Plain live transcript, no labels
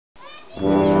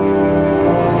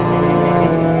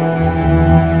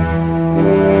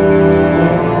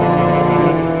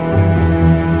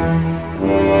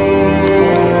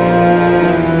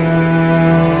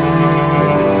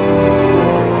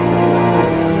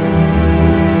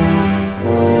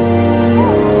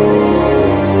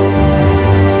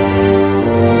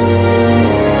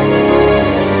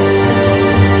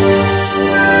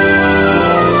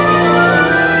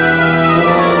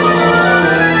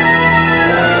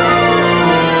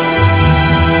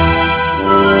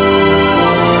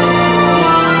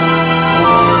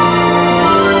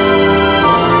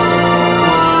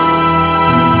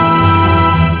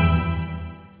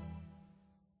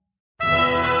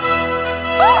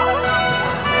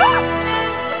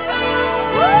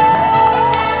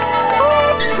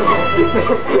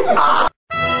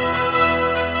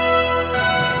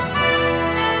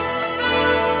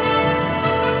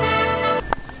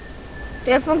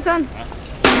Der funktioniert.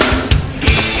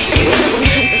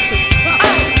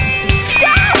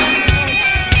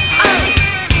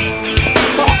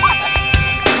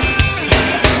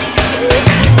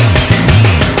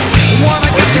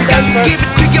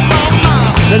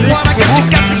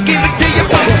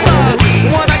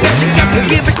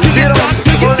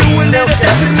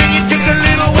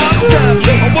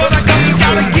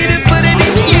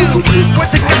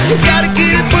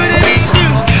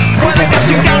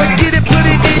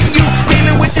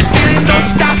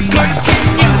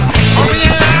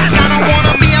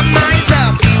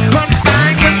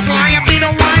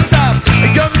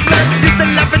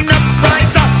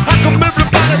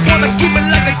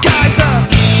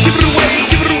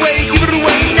 Give it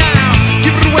away,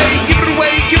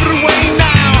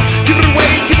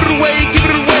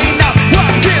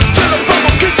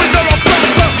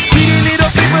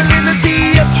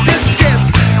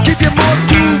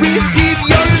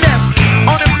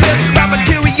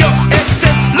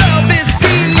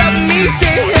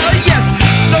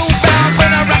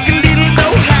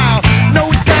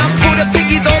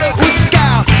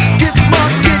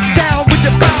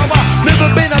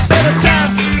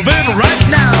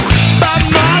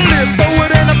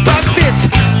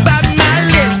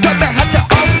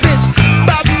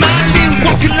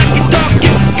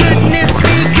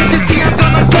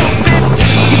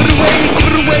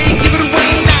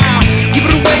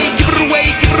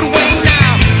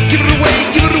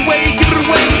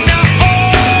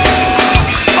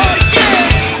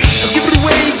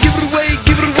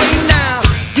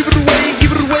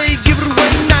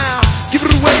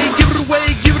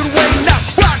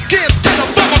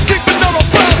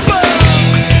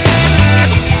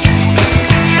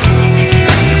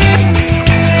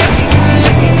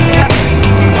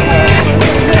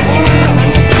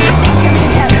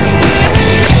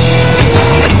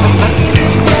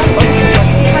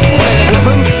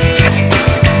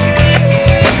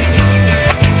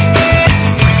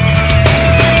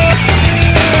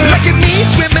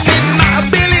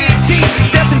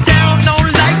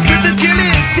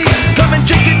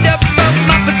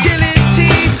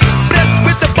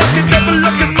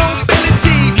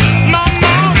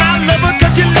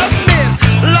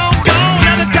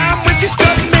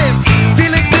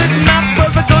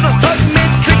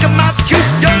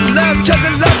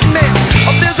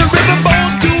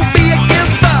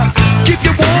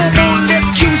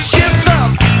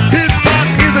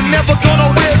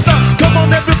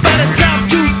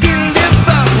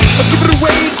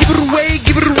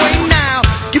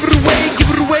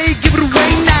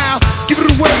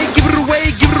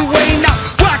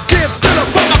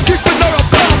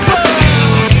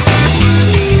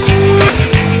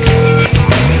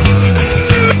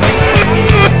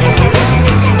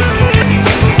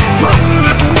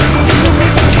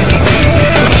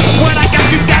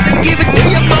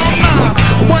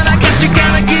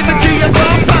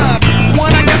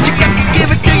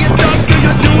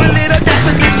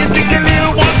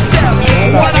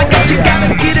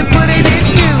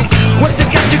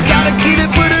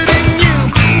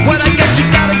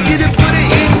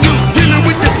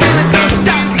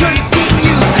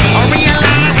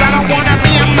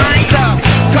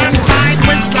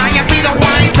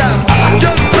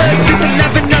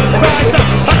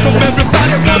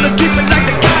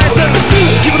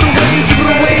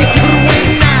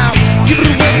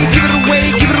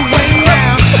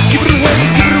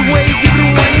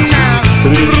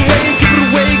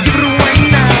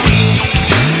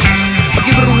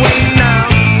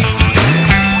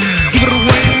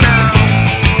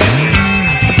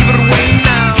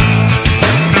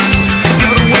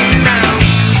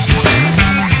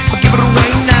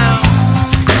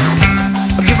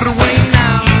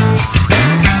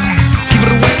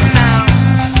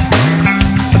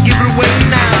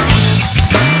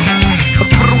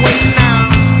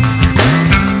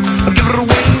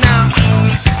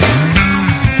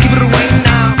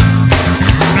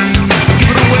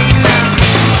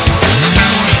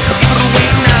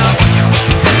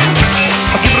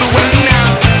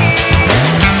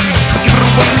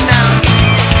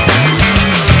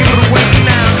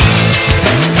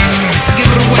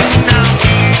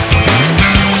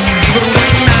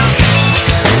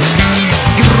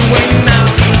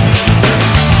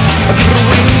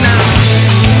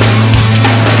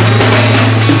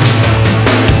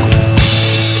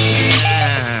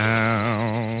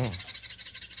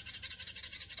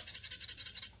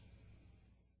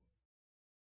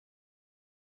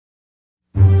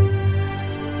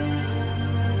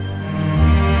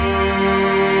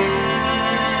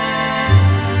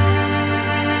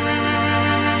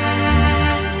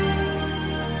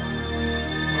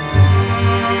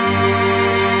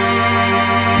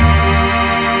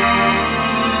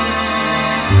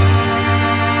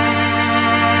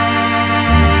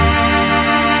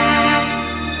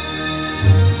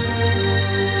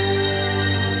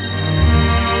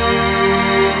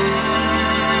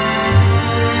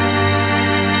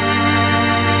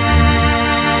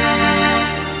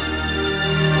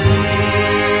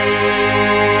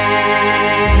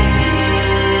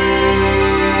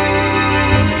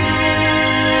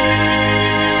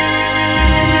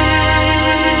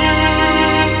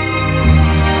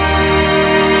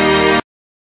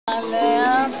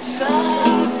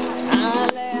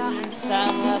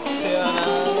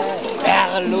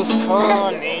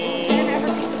 Berlusconi,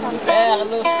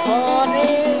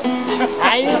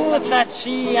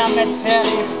 aiutaci a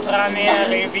mettere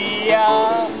stranieri via,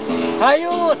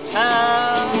 aiuta,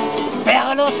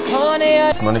 Berlusconi.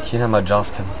 Meine Kinder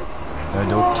mađarskim.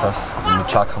 Ljub čas,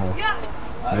 mi čakamo.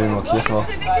 Vidimo kje smo,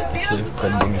 kje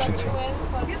pred bolnišnico.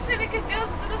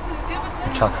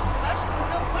 Čakamo.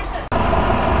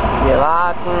 Wir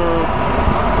warten.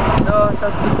 So,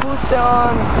 das ist die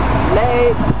Fußstation.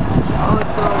 Late.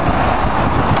 Auto.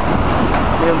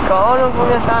 Wir haben keine Ahnung, wo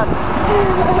wir sind.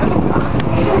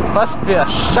 Was für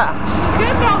Schatz!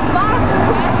 Genau,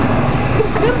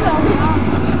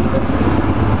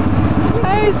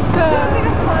 Scheiße!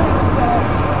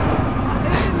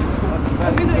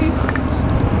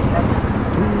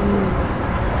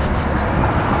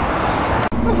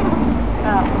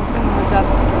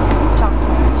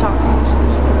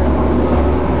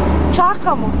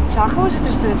 Čakamo že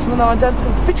da smo na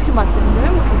mađarskom pički mater, ne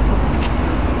vemo kaj smo.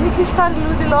 Neki stari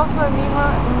ljudi lahko nima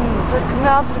in tak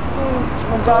neatraktivni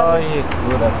mađari.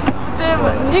 Potem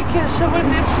neki še bolj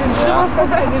lepši in še bolj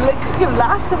kakšne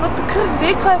lase, ima to kar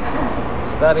nekaj.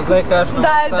 Stari, gledaj kakšno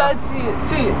Daj,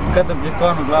 ti. Kaj da bi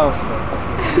to na glavo šlo.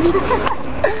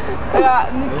 Ja,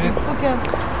 neki tukaj.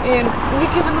 In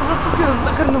neki vedno bolj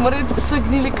tukaj, kar ne more reči, da so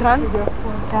gnili kran.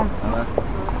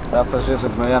 Da pa že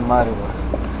zagnojen Maribor.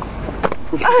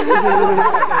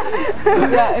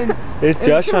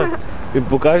 Tjaša, mi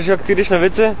pokažeš, jak ti ideš na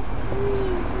WC?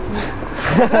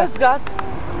 Zgad.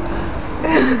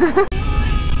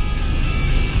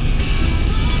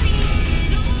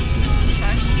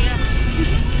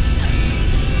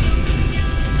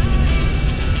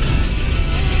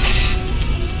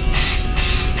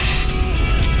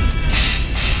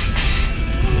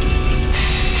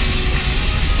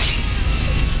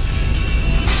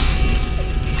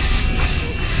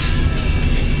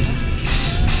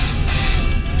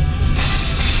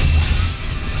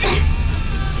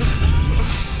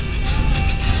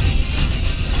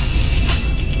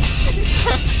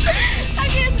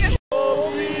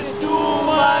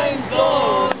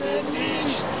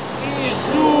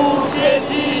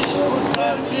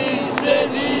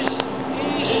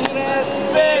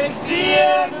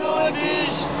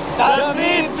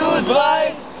 Damit du's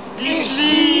weißt, ich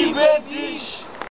liebe